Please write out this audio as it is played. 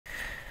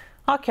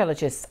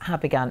Archaeologists have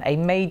begun a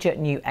major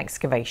new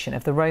excavation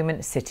of the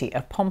Roman city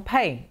of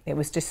Pompeii. It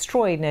was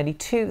destroyed nearly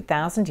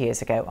 2,000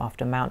 years ago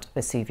after Mount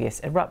Vesuvius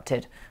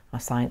erupted. Our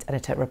science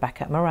editor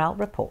Rebecca Morel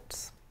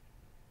reports.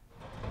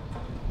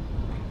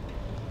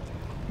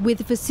 With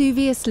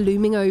Vesuvius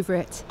looming over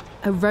it,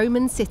 a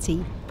Roman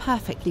city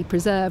perfectly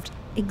preserved,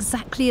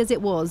 exactly as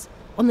it was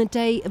on the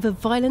day of a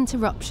violent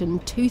eruption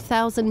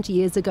 2,000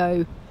 years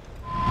ago.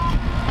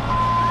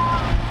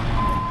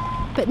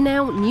 But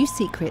now new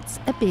secrets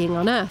are being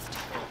unearthed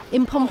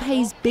in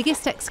Pompeii's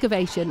biggest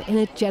excavation in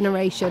a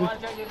generation.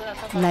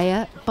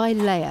 Layer by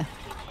layer,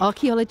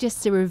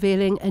 archaeologists are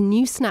revealing a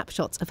new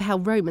snapshot of how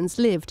Romans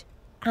lived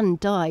and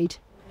died.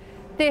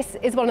 This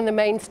is one of the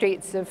main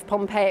streets of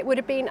Pompeii. It would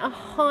have been a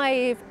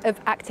hive of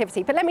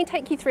activity. But let me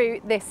take you through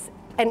this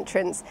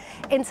entrance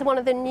into one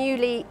of the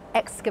newly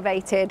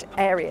excavated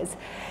areas.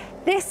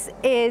 This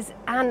is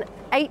an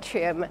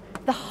atrium,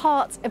 the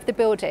heart of the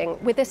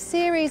building, with a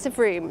series of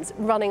rooms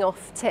running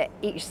off to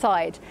each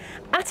side.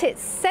 At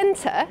its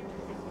centre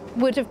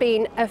would have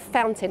been a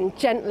fountain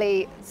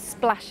gently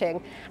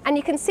splashing. And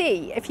you can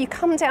see, if you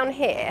come down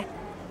here,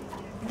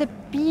 the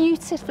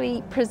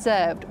beautifully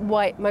preserved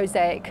white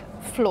mosaic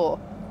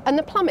floor. And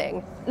the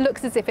plumbing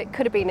looks as if it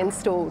could have been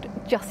installed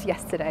just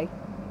yesterday.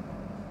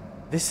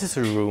 This is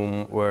a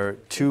room where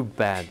two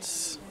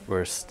beds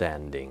were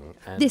standing.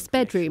 This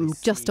bedroom,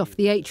 just off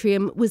the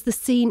atrium, was the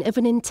scene of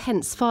an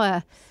intense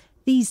fire.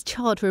 These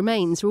charred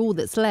remains are all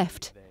that's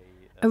left.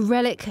 A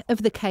relic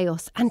of the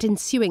chaos and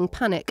ensuing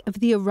panic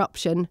of the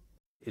eruption.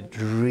 It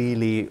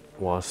really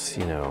was,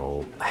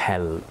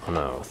 hell on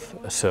earth.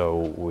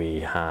 So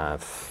we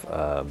have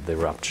the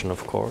eruption,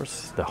 of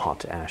course, the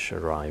hot ash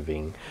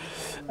arriving,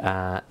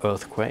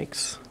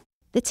 earthquakes.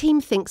 The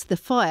team thinks the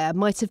fire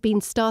might have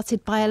been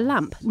started by a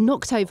lamp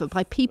knocked over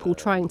by people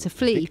trying to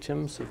flee.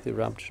 Victims of the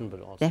eruption,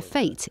 but also their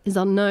fate is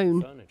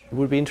unknown. It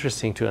would be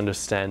interesting to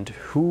understand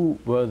who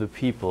were the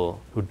people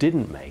who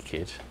didn't make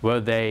it. Were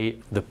they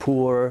the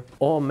poor,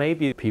 or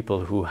maybe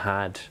people who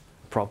had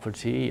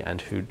property and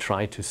who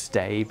tried to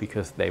stay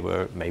because they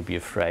were maybe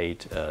afraid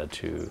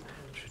to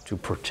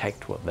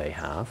protect what they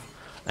have,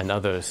 and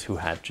others who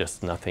had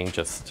just nothing,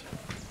 just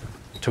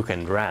took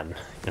and ran.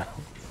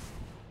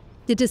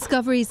 The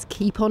discoveries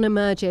keep on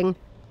emerging.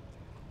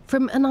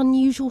 From an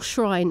unusual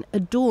shrine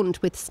adorned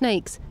with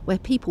snakes where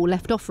people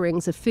left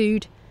offerings of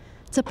food,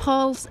 to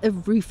piles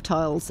of roof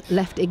tiles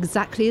left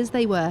exactly as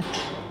they were,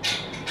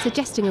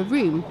 suggesting a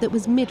room that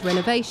was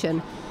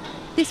mid-renovation.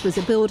 This was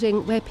a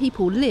building where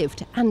people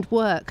lived and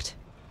worked.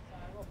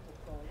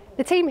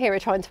 The team here are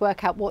trying to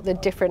work out what the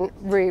different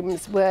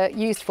rooms were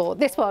used for.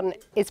 This one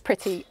is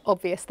pretty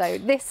obvious though.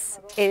 This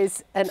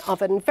is an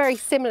oven, very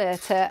similar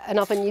to an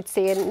oven you'd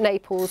see in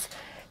Naples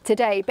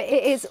today, but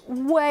it is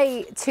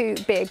way too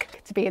big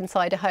to be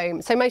inside a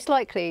home. So most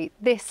likely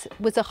this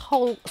was a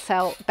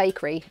wholesale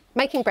bakery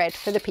making bread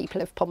for the people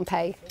of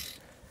Pompeii.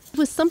 It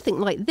was something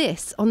like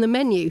this on the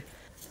menu,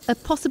 a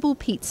possible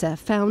pizza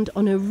found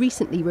on a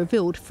recently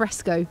revealed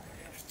fresco.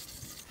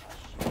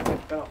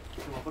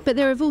 But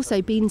there have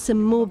also been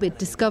some morbid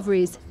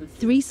discoveries,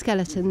 3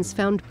 skeletons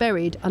found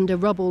buried under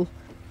rubble.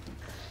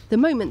 The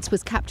moment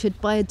was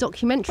captured by a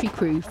documentary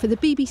crew for the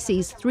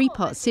BBC's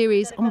 3-part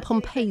series on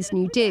Pompeii's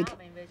new dig.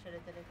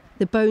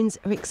 The bones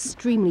are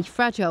extremely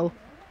fragile.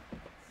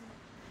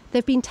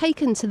 They've been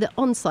taken to the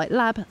on-site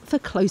lab for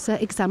closer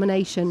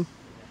examination.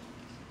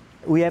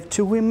 We have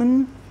 2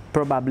 women,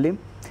 probably,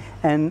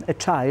 and a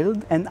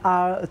child, and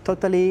are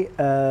totally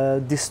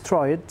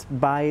destroyed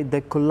by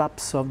the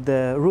collapse of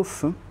the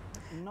roof.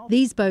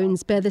 These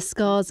bones bear the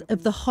scars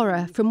of the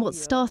horror from what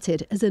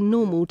started as a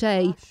normal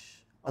day.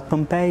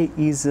 Pompeii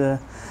is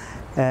a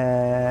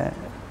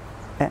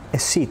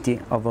city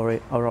of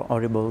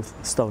horrible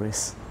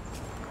stories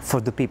for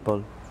the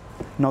people,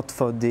 not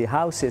for the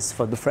houses,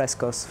 for the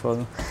frescoes,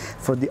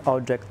 for the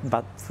object,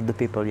 but for the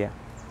people, yeah.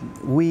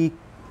 We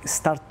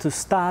start to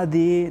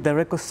study the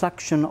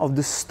reconstruction of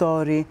the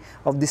story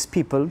of these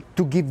people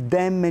to give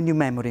them a new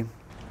memory.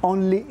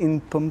 Only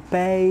in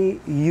Pompeii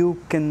you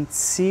can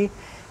see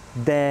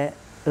the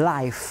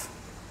life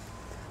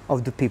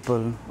of the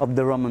people, of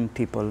the Roman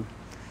people.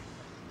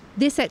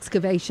 This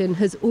excavation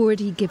has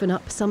already given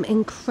up some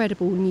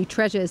incredible new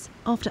treasures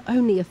after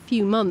only a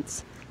few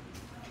months.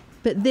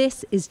 But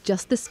this is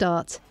just the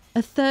start.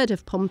 A third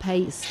of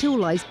Pompeii still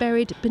lies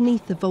buried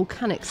beneath the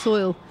volcanic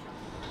soil.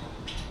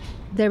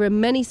 There are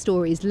many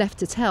stories left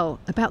to tell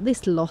about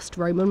this lost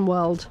Roman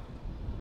world.